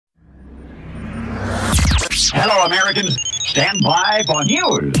Hello, Americans. Stand by for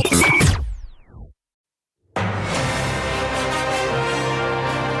news.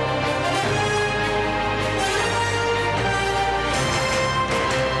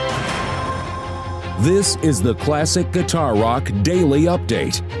 This is the Classic Guitar Rock Daily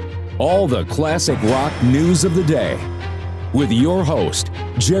Update. All the classic rock news of the day. With your host,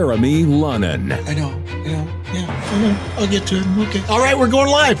 Jeremy Lunnan. I know. I'll get to it. Okay. All right, we're going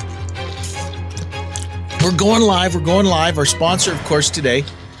live. We're going live. Our sponsor, of course, today,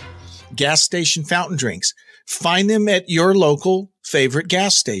 gas station fountain drinks. Find them at your local favorite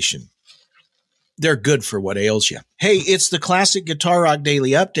gas station. They're good for what ails you. Hey, it's the Classic Guitar Rock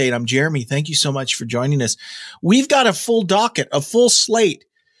Daily Update. I'm Jeremy. Thank you so much for joining us. We've got a full docket, a full slate.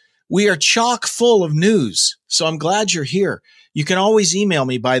 We are chock full of news, so I'm glad you're here. You can always email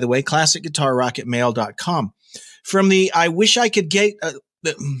me, by the way, classicguitarrock@mail.com. From the I wish I could get,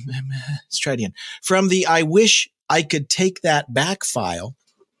 let's try it again. From the I wish I could take that back file,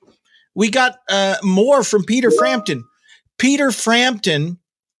 we got more from Peter Frampton. Peter Frampton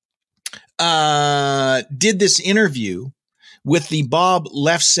did this interview with the Bob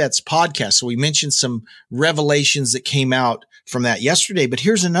Lefsetz podcast. So we mentioned some revelations that came out from that yesterday, but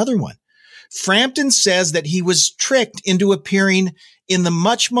here's another one. Frampton says that he was tricked into appearing in the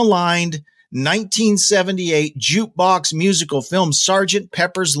much maligned 1978 jukebox musical film, Sgt.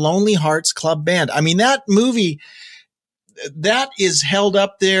 Pepper's Lonely Hearts Club Band. I mean, that movie, that is held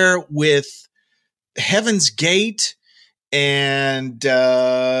up there with Heaven's Gate and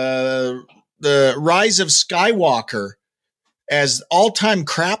the Rise of Skywalker as all-time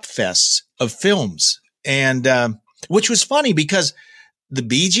crap fests of films. And which was funny because the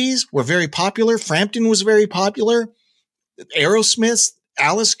Bee Gees were very popular. Frampton was very popular. Aerosmith,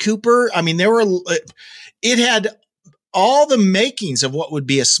 Alice Cooper. I mean, it had all the makings of what would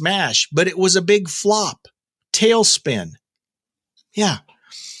be a smash, but it was a big flop. Tailspin. Yeah.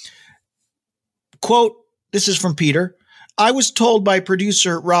 Quote, this is from Peter. I was told by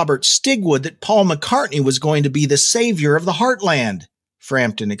producer Robert Stigwood that Paul McCartney was going to be the savior of the Heartland,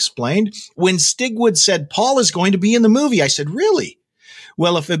 Frampton explained. When Stigwood said Paul is going to be in the movie, I said, really?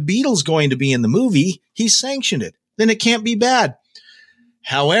 Well, if a Beatles going to be in the movie, he sanctioned it. Then it can't be bad.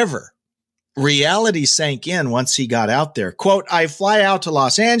 However, reality sank in once he got out there. Quote, I fly out to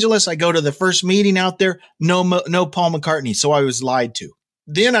Los Angeles. I go to the first meeting out there. No Paul McCartney. So I was lied to.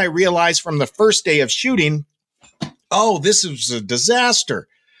 Then I realized from the first day of shooting, oh, this is a disaster.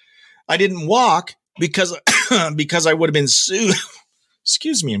 I didn't walk because I would have been sued.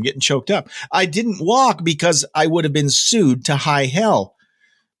 Excuse me, I'm getting choked up. I didn't walk because I would have been sued to high hell.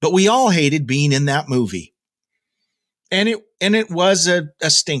 But we all hated being in that movie. And it was a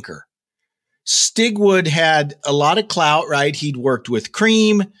stinker. Stigwood had a lot of clout, right? He'd worked with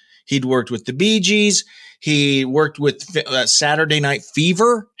Cream. He'd worked with the Bee Gees. He worked with Saturday Night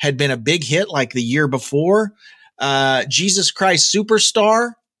Fever, had been a big hit like the year before. Jesus Christ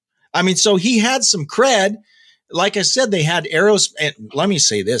Superstar. I mean, so he had some cred. Like I said, they had Aerosmith. And let me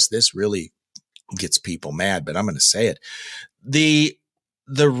say this really gets people mad, but I'm going to say it. The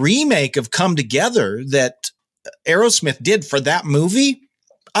remake of Come Together that Aerosmith did for that movie,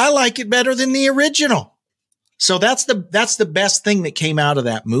 I like it better than the original. So that's the best thing that came out of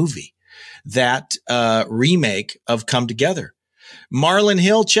that movie, that remake of Come Together. Marlon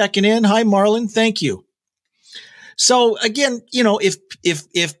Hill checking in. Hi, Marlon. Thank you. So again, you know,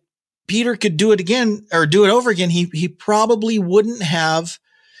 if Peter could do it again or do it over again, he probably wouldn't have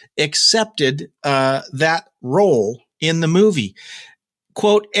accepted that role in the movie.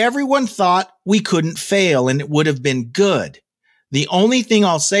 Quote, everyone thought we couldn't fail and it would have been good. The only thing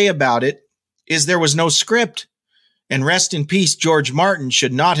I'll say about it is there was no script. And rest in peace, George Martin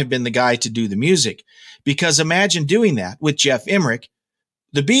should not have been the guy to do the music. Because imagine doing that with Jeff Emmerich,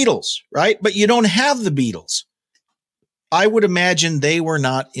 the Beatles, right? But you don't have the Beatles. I would imagine they were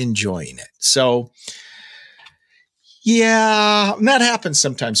not enjoying it. So, yeah, that happens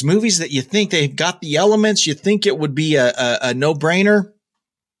sometimes. Movies that you think they've got the elements, you think it would be a no-brainer,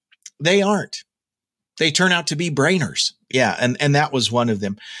 they aren't. They turn out to be brainers. Yeah, and that was one of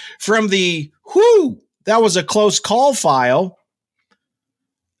them. From the, that was a close call file.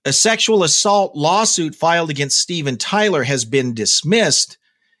 A sexual assault lawsuit filed against Steven Tyler has been dismissed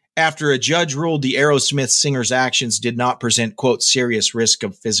after a judge ruled the Aerosmith singer's actions did not present, quote, serious risk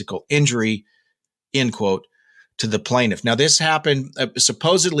of physical injury, end quote, to the plaintiff. Now, this happened,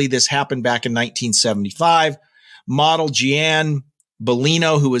 supposedly this happened back in 1975. Model Jeanne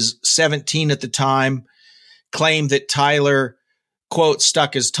Bellino, who was 17 at the time, claimed that Tyler, quote,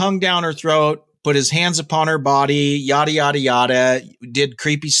 stuck his tongue down her throat, put his hands upon her body, yada, yada, yada, did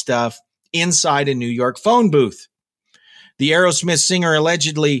creepy stuff. inside a New York phone booth. The Aerosmith singer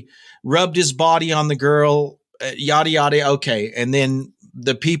allegedly rubbed his body on the girl, yada, yada. Okay. And then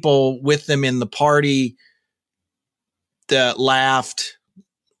the people with them in the party laughed,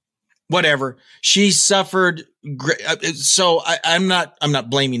 whatever. She suffered. So I'm not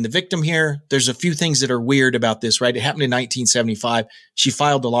blaming the victim here. There's a few things that are weird about this, right? It happened in 1975. She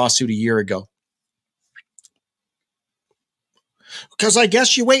filed the lawsuit a year ago. Because I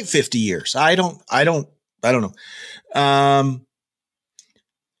guess you wait 50 years. I don't know.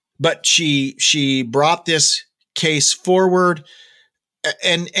 But she brought this case forward,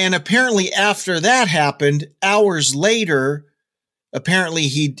 and apparently after that happened, hours later, apparently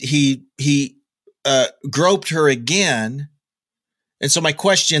he groped her again. And so my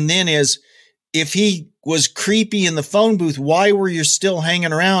question then is, if he was creepy in the phone booth, why were you still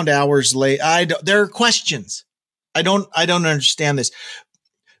hanging around hours late? There are questions. I don't understand this,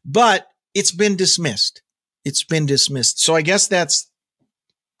 but it's been dismissed. It's been dismissed. So I guess that's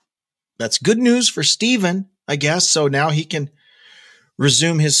good news for Stephen, I guess. So now he can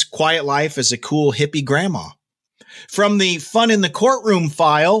resume his quiet life as a cool hippie grandma. From the Fun in the Courtroom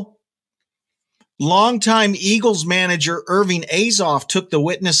file, longtime Eagles manager Irving Azoff took the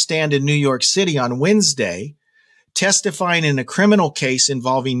witness stand in New York City on Wednesday, testifying in a criminal case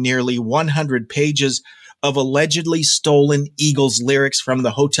involving nearly 100 pages of allegedly stolen Eagles lyrics from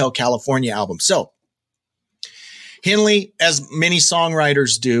the Hotel California album. So Henley, as many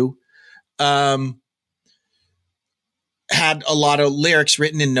songwriters do, had a lot of lyrics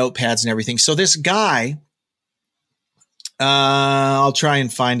written in notepads and everything. So this guy, I'll try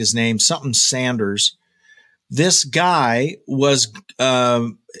and find his name, something Sanders. This guy was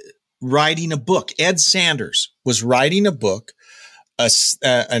writing a book. Ed Sanders was writing a book,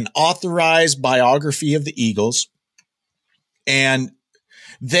 an authorized biography of the Eagles, and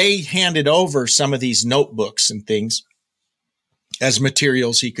they handed over some of these notebooks and things as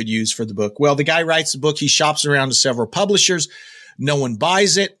materials he could use for the book. Well, the guy writes the book. He shops around to several publishers. No one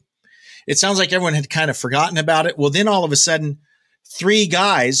buys it. It sounds like everyone had kind of forgotten about it. Well, then all of a sudden, three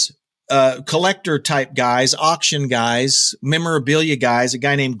guys, collector type guys, auction guys, memorabilia guys, a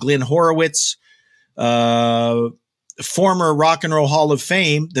guy named Glenn Horowitz, former Rock and Roll Hall of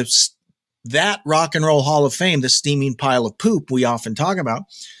Fame, that Rock and Roll Hall of Fame, the steaming pile of poop we often talk about,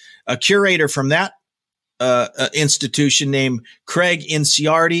 a curator from that institution named Craig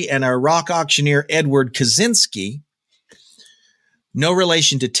Inciardi, and a rock auctioneer, Edward Kaczynski, no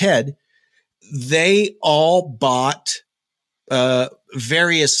relation to Ted. They all bought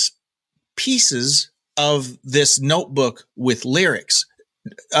various pieces of this notebook with lyrics,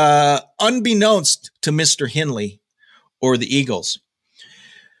 unbeknownst to Mr. Henley or the Eagles.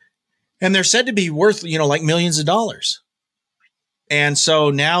 And they're said to be worth, like millions of dollars. And so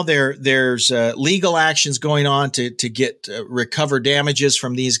now there's legal actions going on to get recover damages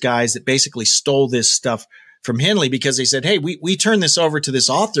from these guys that basically stole this stuff from Henley, because they said, hey, we turned this over to this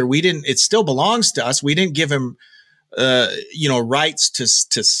author. It still belongs to us. We didn't give him, rights to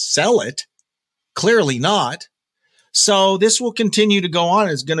sell it. Clearly not. So this will continue to go on.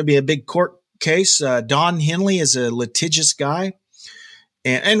 It's going to be a big court case. Don Henley is a litigious guy,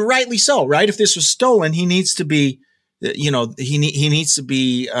 and rightly so, right? If this was stolen, he needs to be, he needs to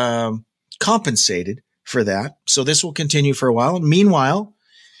be compensated for that. So this will continue for a while. And meanwhile,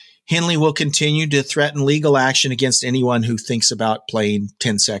 Henley will continue to threaten legal action against anyone who thinks about playing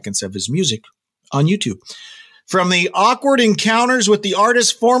 10 seconds of his music on YouTube. From the awkward encounters with the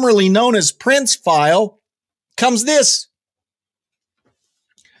artist formerly known as Prince file comes this.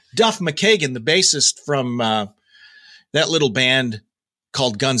 Duff McKagan, the bassist from that little band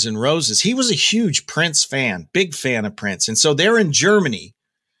called Guns N' Roses, he was a huge Prince fan, big fan of Prince. And so they're in Germany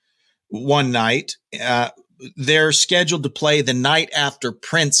one night. They're scheduled to play the night after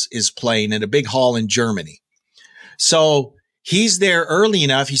Prince is playing at a big hall in Germany. So he's there early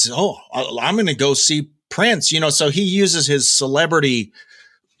enough. He says, oh, I'm going to go see Prince, so he uses his celebrity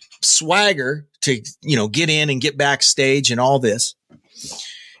swagger to, get in and get backstage and all this.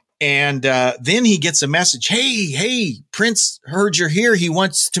 And then he gets a message. Hey, Prince heard you're here. He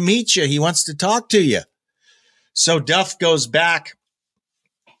wants to meet you. He wants to talk to you. So Duff goes back,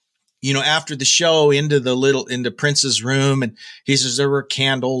 after the show into Prince's room. And he says there were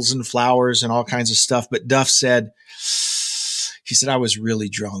candles and flowers and all kinds of stuff. But Duff said, I was really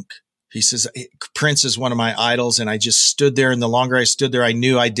drunk. He says, Prince is one of my idols. And I just stood there. And the longer I stood there, I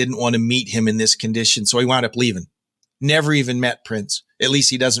knew I didn't want to meet him in this condition. So he wound up leaving. Never even met Prince. At least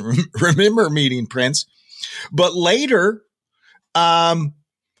he doesn't remember meeting Prince. But later,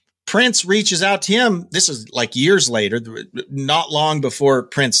 Prince reaches out to him. This is like years later, not long before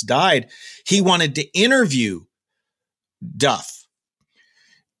Prince died. He wanted to interview Duff.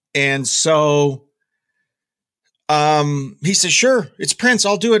 And so he says, sure, it's Prince.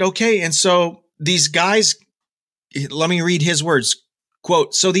 I'll do it. Okay. And so these guys, let me read his words.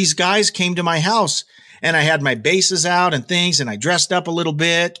 Quote, so these guys came to my house and I had my basses out and things and I dressed up a little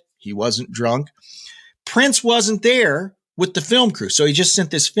bit. He wasn't drunk. Prince wasn't there with the film crew. So he just sent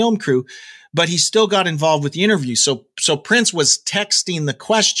this film crew, but he still got involved with the interview. So Prince was texting the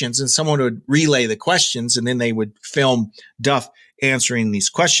questions and someone would relay the questions and then they would film Duff answering these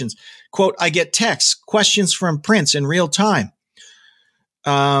questions. Quote, I get texts, questions from Prince in real time.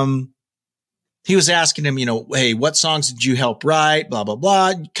 He was asking him, hey, what songs did you help write? Blah, blah,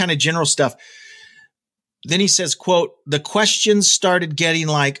 blah, kind of general stuff. Then he says, quote, the questions started getting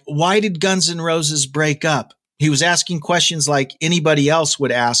like, why did Guns N' Roses break up? He was asking questions like anybody else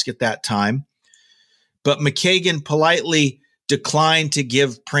would ask at that time. But McKagan politely declined to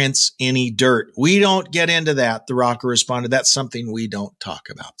give Prince any dirt. We don't get into that, the rocker responded. That's something we don't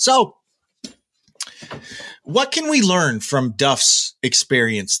talk about. So what can we learn from Duff's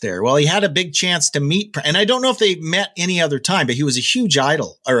experience there? Well, he had a big chance to meet, and I don't know if they met any other time, but he was a huge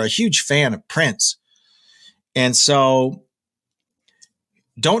idol or a huge fan of Prince. And so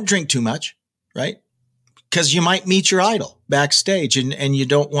don't drink too much, right? Because you might meet your idol backstage and you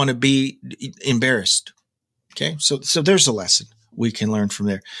don't want to be embarrassed. Okay. So there's a lesson we can learn from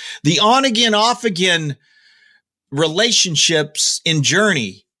there. The on again, off again relationships in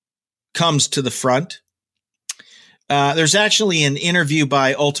Journey comes to the front. There's actually an interview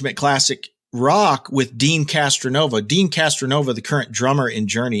by Ultimate Classic Rock with Dean Castronova. Dean Castronova, the current drummer in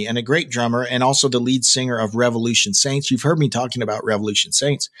Journey and a great drummer and also the lead singer of Revolution Saints. You've heard me talking about Revolution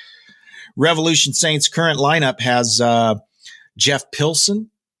Saints. Revolution Saints' current lineup has Jeff Pilson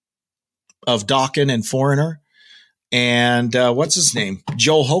of Dokken and Foreigner and what's his name?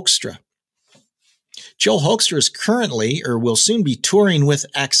 Joel Hoekstra. Joel Hoekstra is currently or will soon be touring with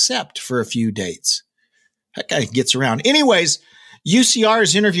Accept for a few dates. That guy gets around. Anyways, UCR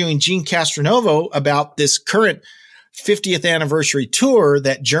is interviewing Gene Castronovo about this current 50th anniversary tour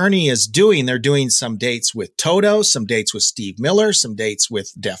that Journey is doing. They're doing some dates with Toto, some dates with Steve Miller, some dates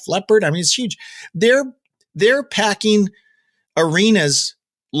with Def Leppard. I mean, it's huge. They're packing arenas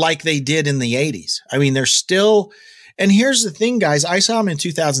like they did in the 80s. I mean, they're still, and here's the thing, guys. I saw them in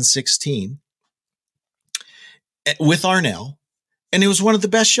 2016 with Arnell, and it was one of the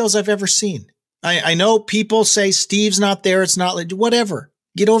best shows I've ever seen. I know people say Steve's not there. It's not, whatever.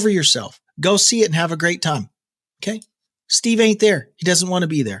 Get over yourself. Go see it and have a great time. Okay. Steve ain't there. He doesn't want to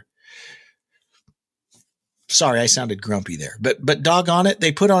be there. Sorry, I sounded grumpy there, but doggone it,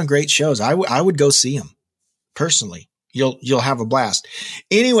 they put on great shows. I would go see them personally. You'll have a blast.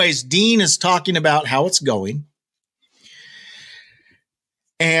 Anyways, Dean is talking about how it's going.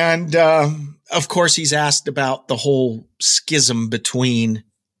 And, of course, he's asked about the whole schism between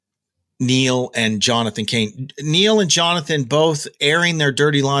Neil and Jonathan Cain. Neil and Jonathan both airing their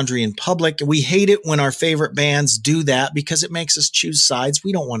dirty laundry in public. We hate it when our favorite bands do that because it makes us choose sides.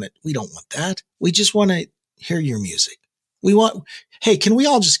 We don't want it. We don't want that. We just want to hear your music. Hey, can we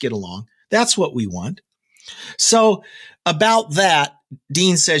all just get along? That's what we want. So about that,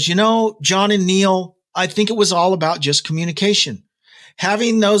 Dean says, John and Neil, I think it was all about just communication.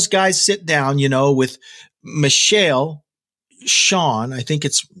 Having those guys sit down, with Michelle, Sean, I think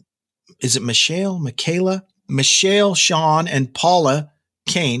is it Michelle, Michaela, Michelle, Sean, and Paula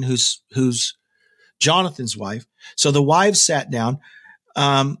Cain, who's Jonathan's wife. So the wives sat down.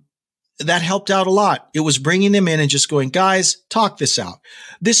 That helped out a lot. It was bringing them in and just going, guys, talk this out.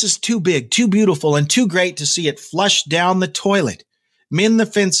 This is too big, too beautiful, and too great to see it flush down the toilet. Mend the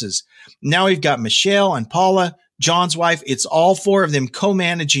fences. Now we've got Michelle and Paula, John's wife. It's all four of them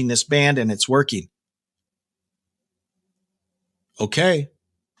co-managing this band, and it's working. Okay.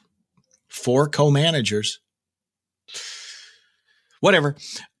 4 co-managers. Whatever.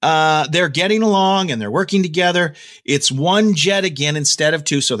 They're getting along and they're working together. It's one jet again instead of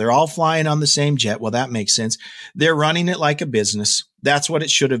 2. So they're all flying on the same jet. Well, that makes sense. They're running it like a business. That's what it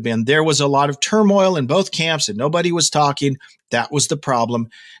should have been. There was a lot of turmoil in both camps and nobody was talking. That was the problem.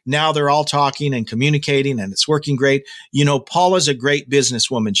 Now they're all talking and communicating and it's working great. Paula's a great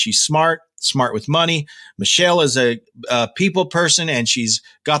businesswoman. She's smart with money. Michelle is a people person and she's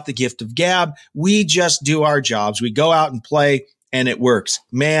got the gift of gab. We just do our jobs. We go out and play and it works.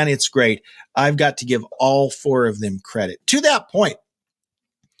 Man, it's great. I've got to give all 4 of them credit. To that point,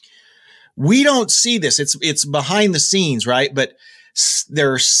 we don't see this. It's behind the scenes, right? But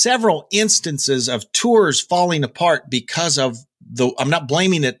there are several instances of tours falling apart because of I'm not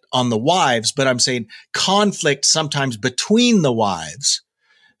blaming it on the wives, but I'm saying conflict sometimes between the wives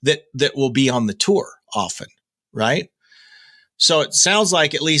that will be on the tour often, right? So it sounds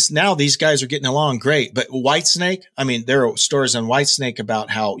like at least now these guys are getting along great. But Whitesnake, I mean, there are stories on Whitesnake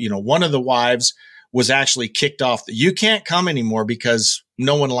about how, one of the wives was actually kicked off. You can't come anymore because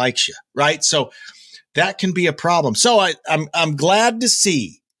no one likes you, right? So that can be a problem. So I'm glad to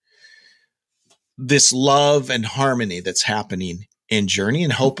see this love and harmony that's happening in Journey,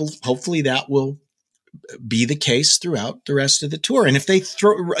 and hopefully that will be the case throughout the rest of the tour. And if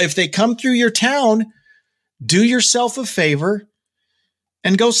they come through your town, do yourself a favor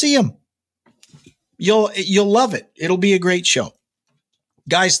and go see them. You'll love it. It'll be a great show.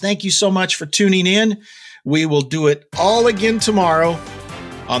 Guys, thank you so much for tuning in. We will do it all again tomorrow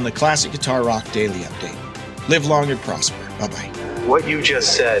on the Classic Guitar Rock Daily Update. Live long and prosper. Bye-bye. What you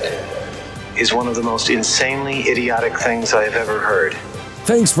just said is one of the most insanely idiotic things I have ever heard.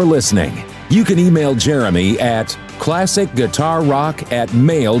 Thanks for listening. You can email Jeremy at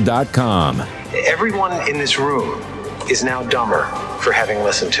classicguitarrock@mail.com. Everyone in this room is now dumber for having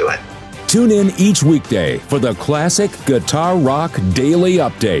listened to it. Tune in each weekday for the Classic Guitar Rock Daily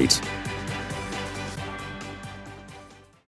Update.